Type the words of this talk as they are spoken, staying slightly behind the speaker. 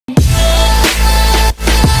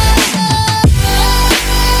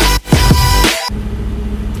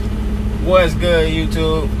good,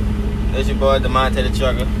 YouTube? It's your boy Damonte the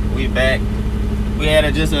trucker. We back. We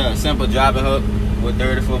had just a simple dropping hook with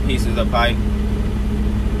 34 pieces of pipe.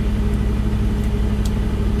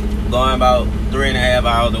 Going about 3.5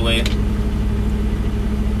 hours away.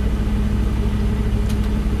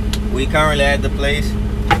 We currently at the place,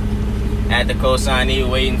 at the cosignee,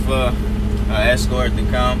 waiting for an escort to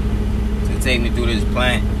come to take me through this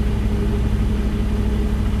plant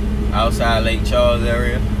outside Lake Charles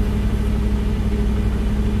area.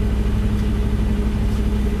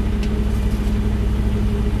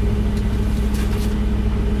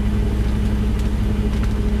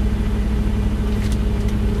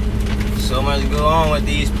 So much go on with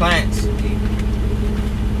these plants.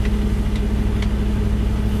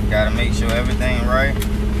 Gotta make sure everything right.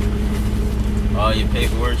 All your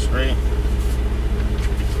paperwork straight.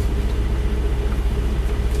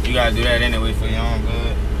 You gotta do that anyway for your own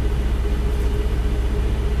good.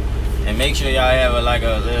 And make sure y'all have a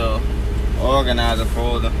little organizer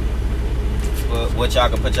folder for what y'all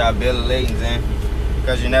can put y'all bill of ladings in.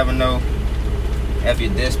 Because you never know if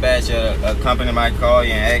your dispatcher, a company might call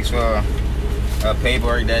you and ask for a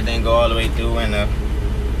paperwork that didn't go all the way through, and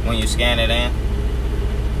when you scan it in.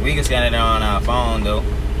 We can scan it in on our phone though.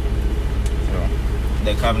 So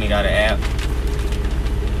the company got an app.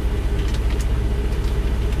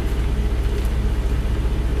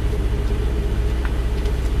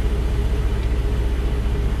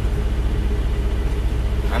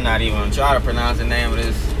 I'm not even gonna try to pronounce the name of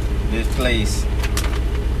this place.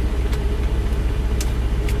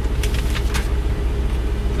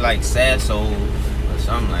 It's like Sasso or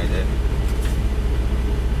something like that.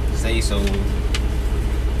 Say so.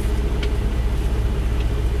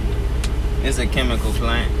 It's a chemical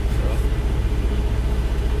plant.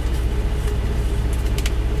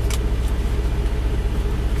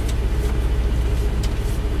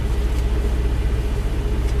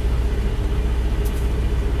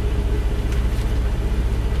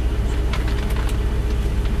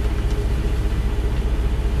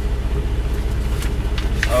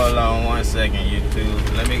 Hold on 1 second,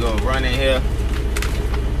 YouTube. Let me go run in here.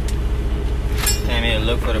 Came here to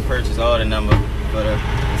look for the purchase order number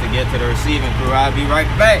to get to the receiving crew. I'll be right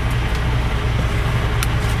back.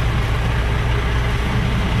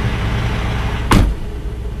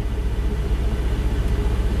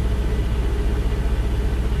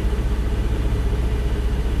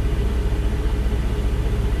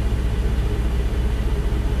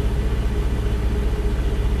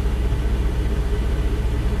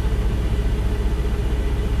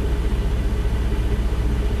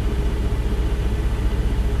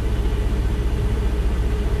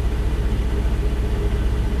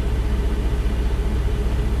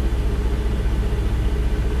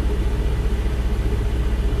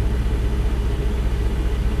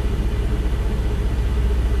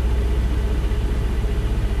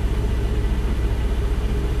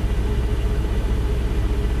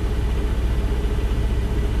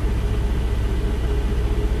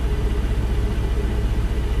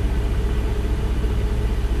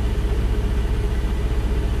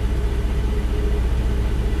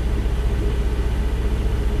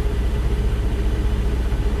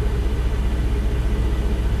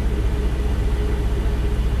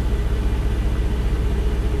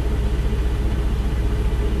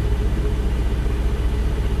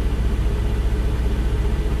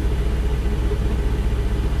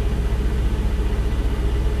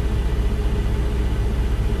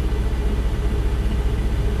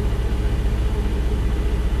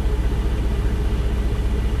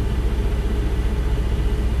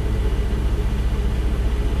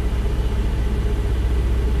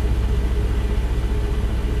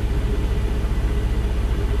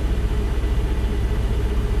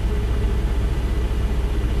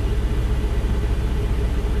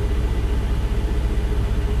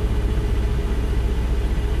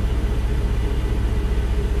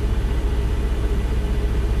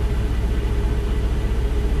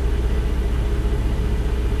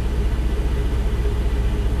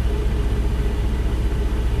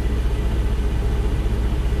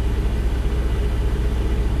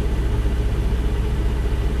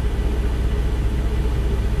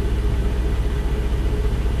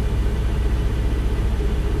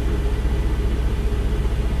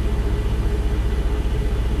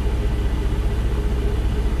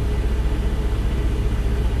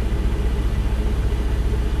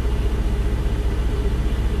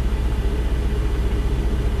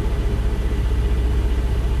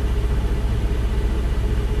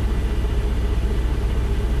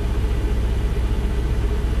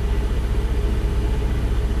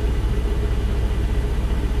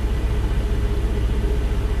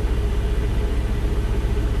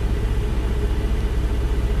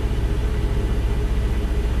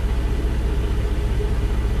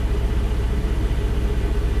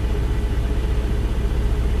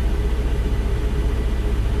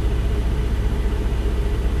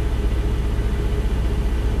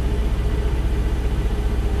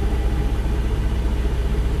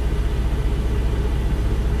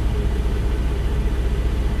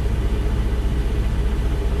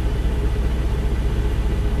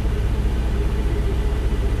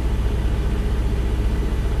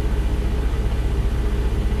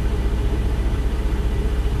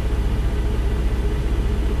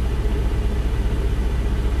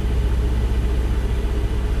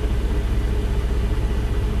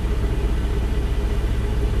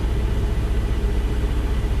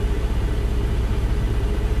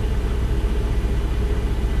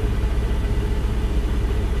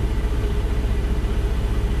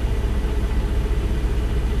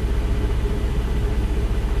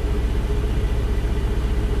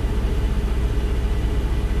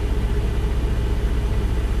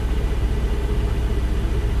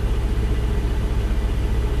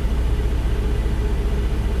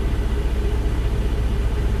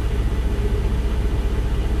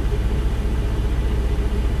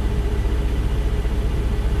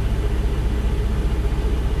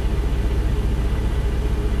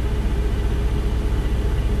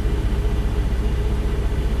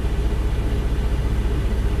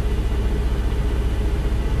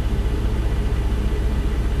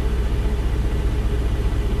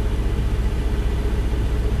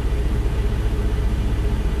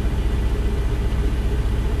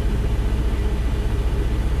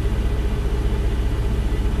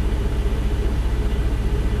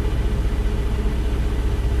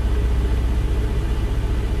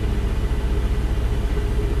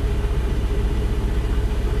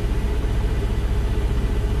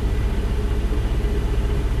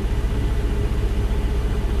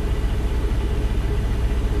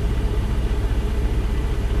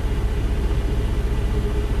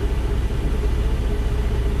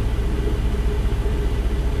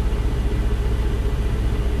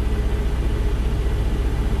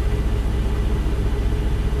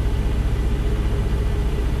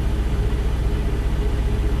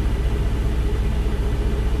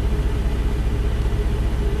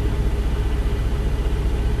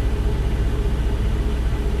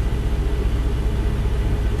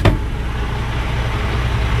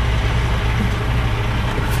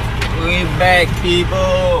 back,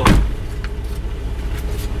 people.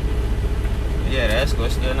 Yeah, the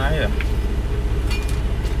escort's still not here.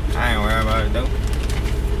 I ain't worried about it though.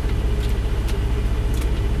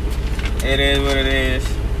 It is what it is.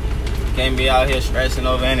 Can't be out here stressing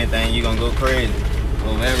over anything. You gonna go crazy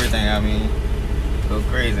over everything. I mean, go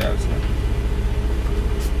crazy out here.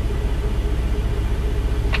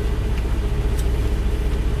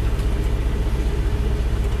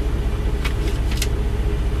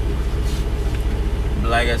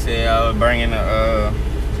 Like I said, I was bringing the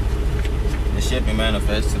shipping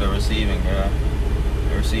manifest to the receiving guy,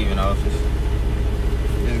 the receiving office.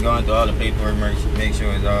 Just going through all the paperwork, make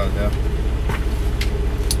sure it's all there.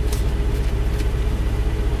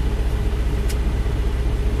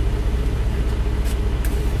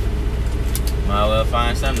 Might well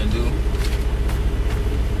find something to do.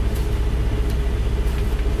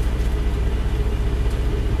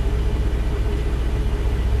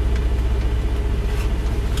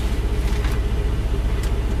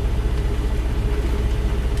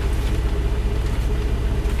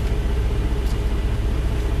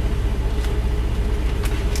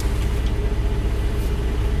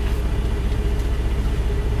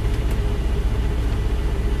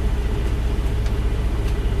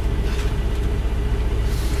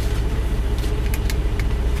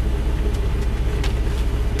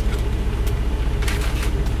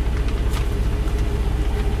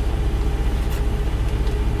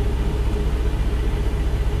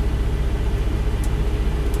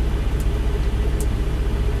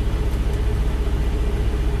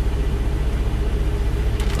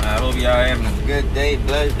 Y'all having a good day,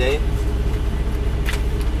 blessed day,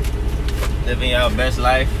 living y'all best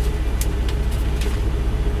life.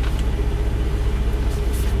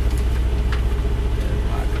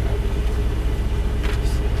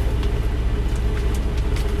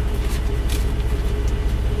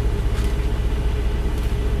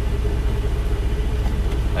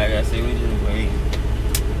 Like I said, we just wait.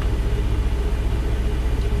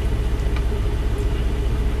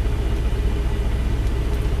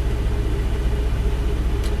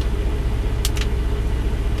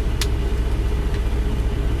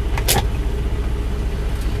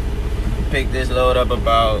 Pick this load up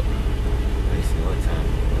about, let's see what time,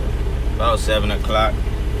 about 7 o'clock.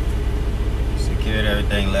 Secured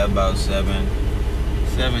everything, left about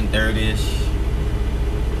 7:30ish.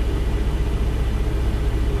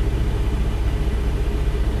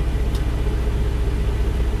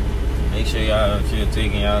 Make sure y'all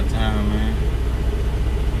taking y'all time, man.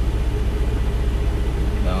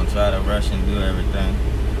 Don't try to rush and do everything.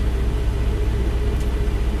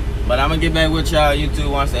 But I'm gonna get back with y'all,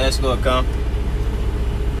 YouTube, once the escort come.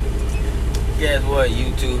 Guess what,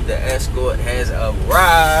 YouTube? The escort has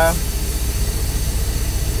arrived.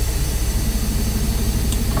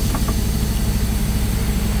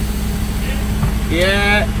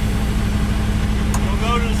 Yeah. We'll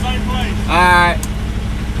go to the same place. Alright.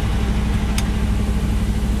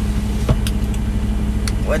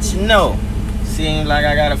 What you know? Seems like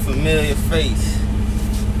I got a familiar face.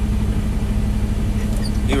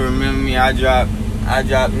 You remember me? I dropped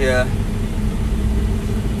here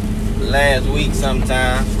last week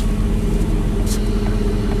sometime.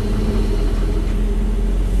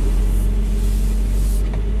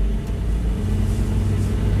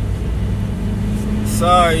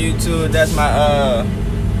 Sorry, YouTube. That's my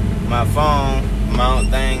my phone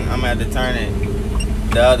mount thing. I'm gonna have to turn it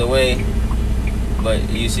the other way, but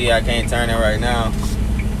you see, I can't turn it right now.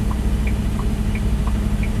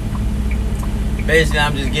 Basically,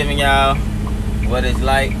 I'm just giving y'all what it's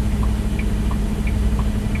like.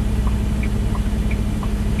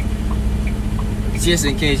 Just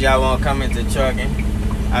in case y'all won't come into trucking.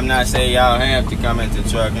 I'm not saying y'all have to come into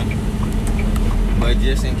trucking, but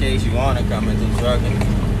just in case you want to come into trucking,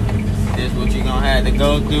 this is what you're gonna have to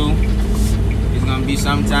go through. It's gonna be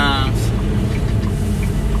sometimes.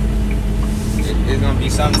 It's gonna be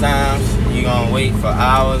sometimes you're gonna wait for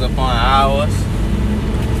hours upon hours.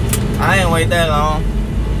 I ain't wait that long.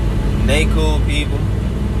 They cool people.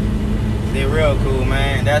 They real cool,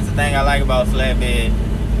 man. That's the thing I like about Flatbed.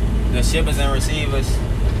 The shippers and receivers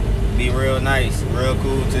be real nice, real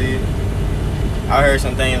cool to you. I heard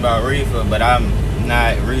some things about reefer, but I'm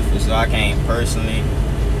not reefer, so I can't personally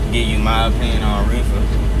give you my opinion on reefer.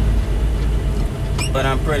 But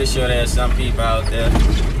I'm pretty sure there's some people out there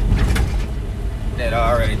that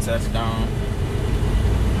already touched on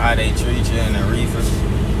how they treat you in the reefer.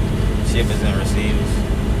 Shippers and receivers.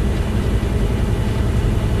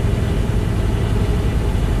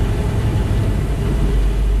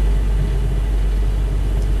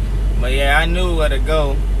 But yeah, I knew where to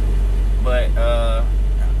go, but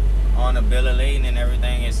on the bill of lading and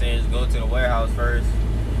everything, it says go to the warehouse first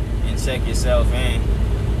and check yourself in.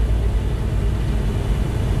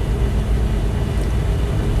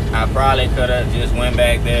 I probably could have just went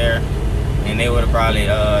back there and they would have probably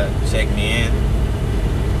checked me in.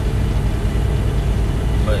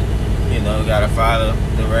 But, you know, you gotta follow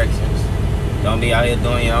directions. Don't be out here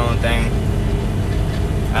doing your own thing.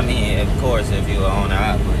 I mean, of course, if you're on the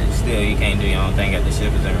app, but still, you can't do your own thing at the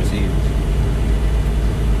shippers and receivers.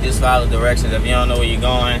 Just follow directions. If you don't know where you're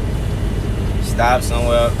going, stop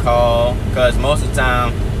somewhere, call. Because most of the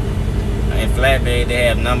time, in Flatbed, they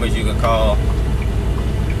have numbers you can call.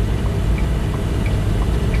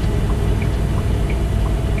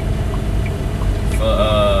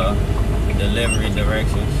 For delivery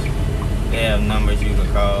directions. They have numbers you can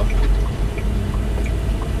call.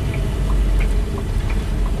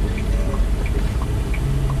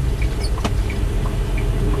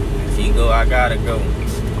 Go, I gotta go.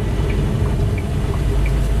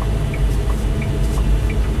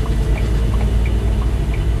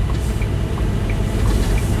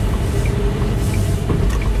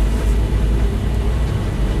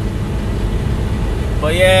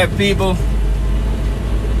 But yeah, people,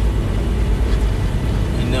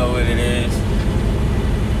 you know what it is.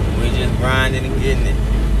 We're just grinding and getting it.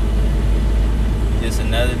 Just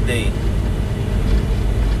another day.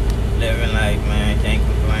 Living life, man. Can't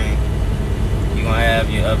complain. You're gonna have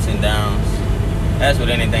your ups and downs. That's what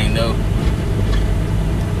anything do.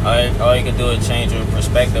 All you can do is change your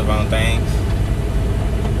perspective on things.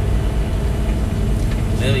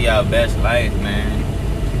 Live your best life, man.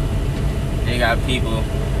 They got people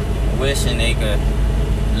wishing they could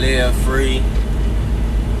live free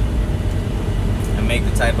and make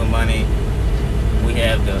the type of money we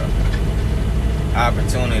have the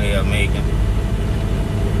opportunity of making.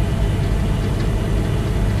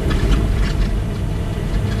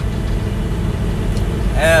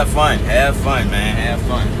 Have fun, man, have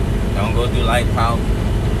fun. Don't go through light power.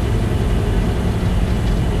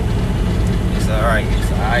 It's alright,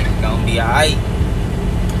 it's alright, it's gonna be alright.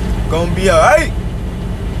 Gonna be alright.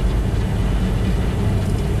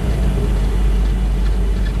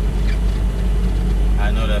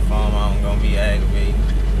 I know that phone mom gonna be aggravated,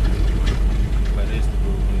 but it's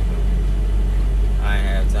cool. I ain't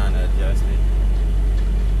have time to adjust it.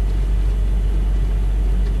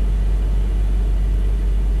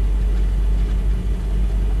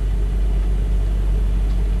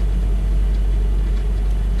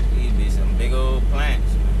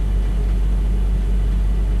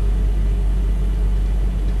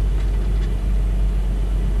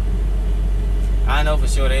 I know for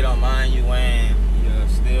sure they don't mind you wearing your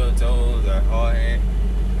steel toes or hard hat.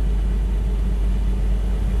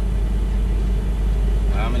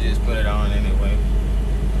 I'ma just put it on anyway.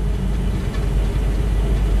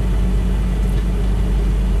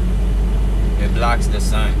 It blocks the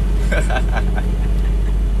sun.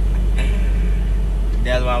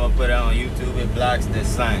 That's why I'm gonna put it on YouTube. It blocks the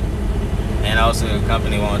sun. And also the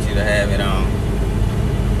company wants you to have it on.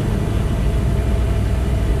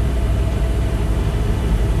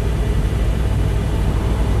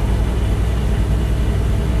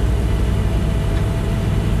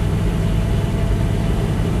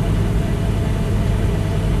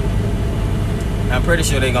 I'm pretty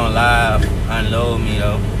sure they're gonna live unload me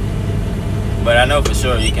though. But I know for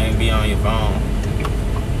sure you can't be on your phone.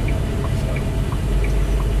 So,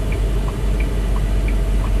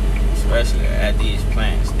 especially at these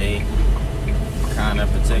plants, they kinda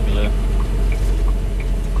particular.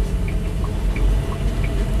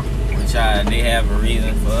 Which they have a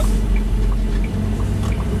reason for.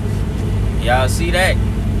 Y'all see that?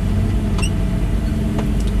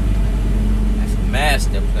 That's a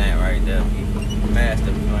master plant right there, people.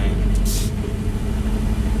 Master plan.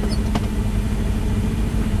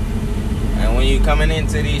 And when you coming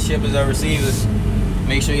into these shippers or receivers,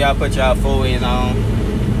 make sure y'all put y'all 4-ways on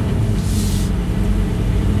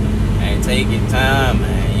and take your time,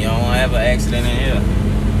 man. You don't have an accident in here.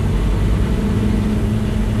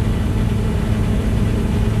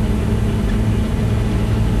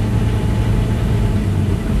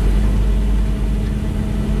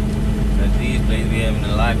 Cause these places be having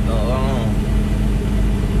a lot going on.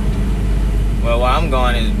 Well, where I'm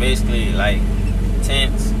going is basically like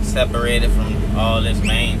tents separated from all this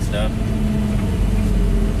main stuff.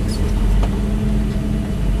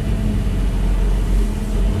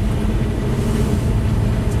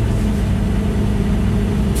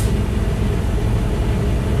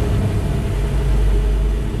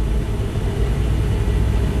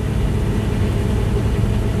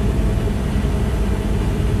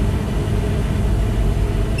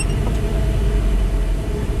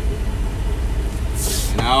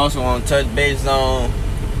 also want to touch base on,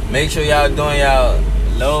 make sure y'all doing y'all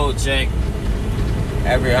load check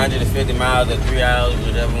every 150 miles or 3 hours,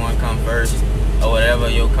 whichever one come first, or whatever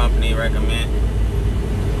your company recommend.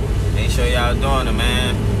 Make sure y'all doing it,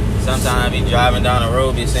 man. Sometimes I be driving down the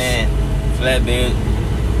road, be saying, flatbed,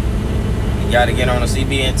 you gotta get on the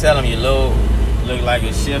CB and tell them your load look like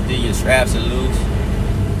it's shifted, your straps are loose.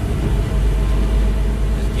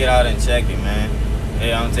 Just get out and check it, man. It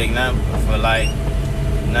don't take nothing for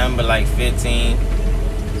nothing but like 15.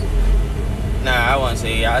 Nah, I wouldn't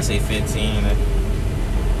say, I say 15.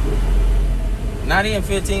 Not even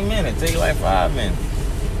 15 minutes, take like 5 minutes.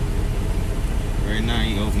 Right now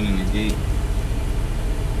he opening the gate.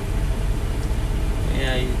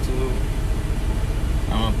 Yeah, YouTube.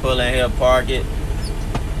 I'm gonna pull in here, park it,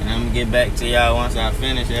 and I'm gonna get back to y'all once I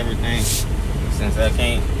finish everything. Since I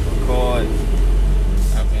can't record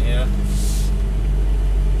up in here.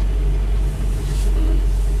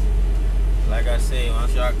 Like I said,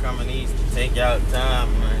 once y'all coming east, take y'all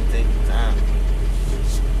time, man. Take your time.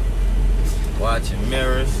 Watch your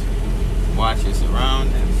mirrors. Watch your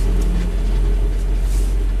surroundings.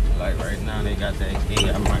 Like right now, they got that gate.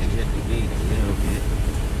 I might hit the gate a little bit.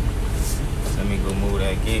 So let me go move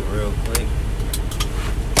that gate real quick.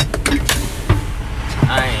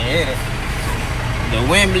 I ain't hit it. The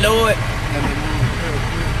wind blew it. Let me move it real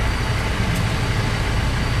quick.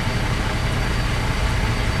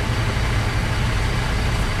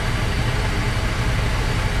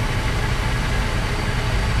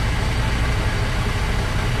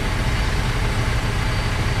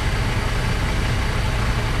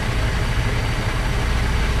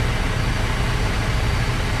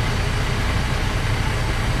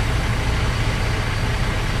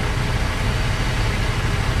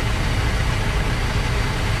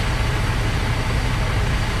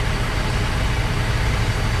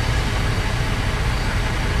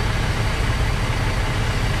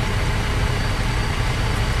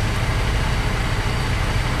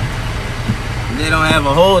 They don't have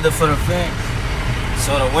a holder for the fence,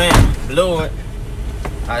 so the wind blew it.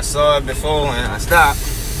 I saw it before and I stopped,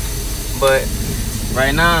 but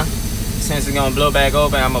right now, since it's gonna blow back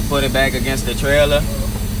open, I'm gonna put it back against the trailer.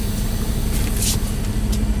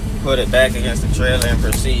 Put it back against the trailer and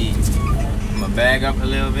proceed. I'm gonna bag up a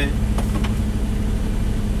little bit.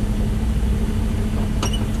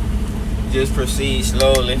 Just proceed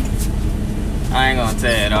slowly. I ain't gonna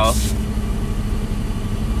tear it off.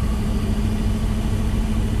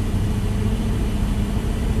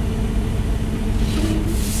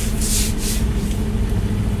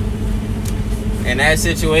 In that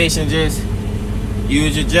situation, just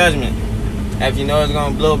use your judgment. If you know it's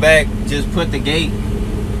gonna blow back, just put the gate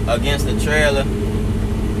against the trailer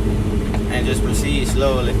and just proceed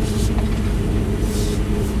slowly.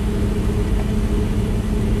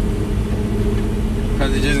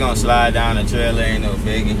 Cause it's just gonna slide down the trailer, ain't no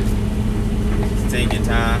biggie. Just take your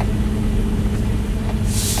time.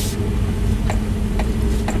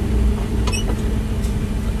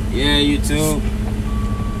 Yeah, YouTube.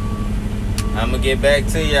 I'ma get back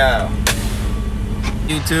to y'all.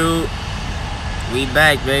 YouTube, we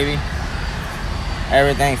back, baby.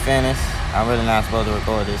 Everything finished. I'm really not supposed to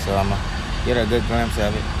record this, so I'ma get a good glimpse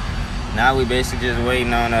of it. Now we basically just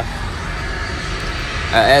waiting on a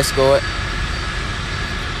escort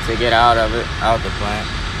to get out of it, out the plant.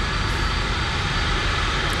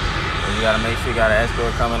 So you gotta make sure you got an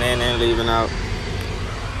escort coming in and leaving out.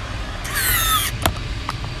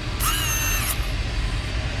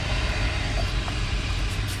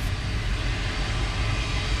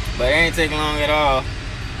 But it ain't taking long at all.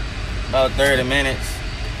 About 30 minutes.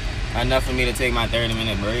 Enough for me to take my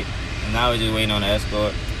 30-minute break. And now we're just waiting on the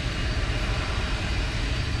escort.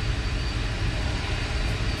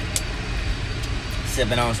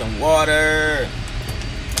 Sipping on some water.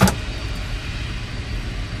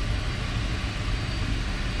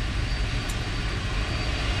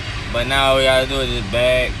 But now all we gotta do is just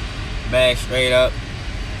bag straight up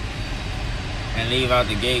and leave out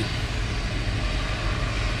the gate.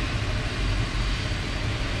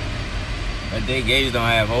 But they gates don't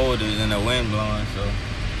have holders and the wind blowing, so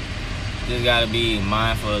just gotta be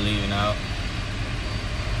mindful of leaving out.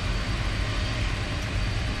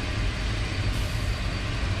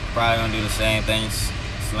 Probably gonna do the same thing,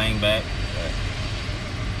 sling back, but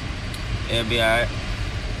it'll be alright.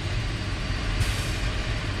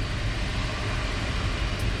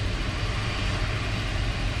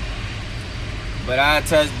 But I'll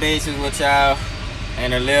touch bases with y'all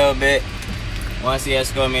in a little bit. Once he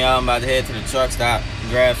escort me out, I'm about to head to the truck stop,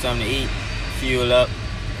 grab something to eat, fuel up,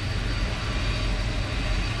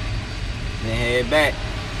 then head back.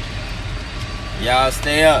 Y'all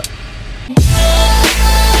stay up.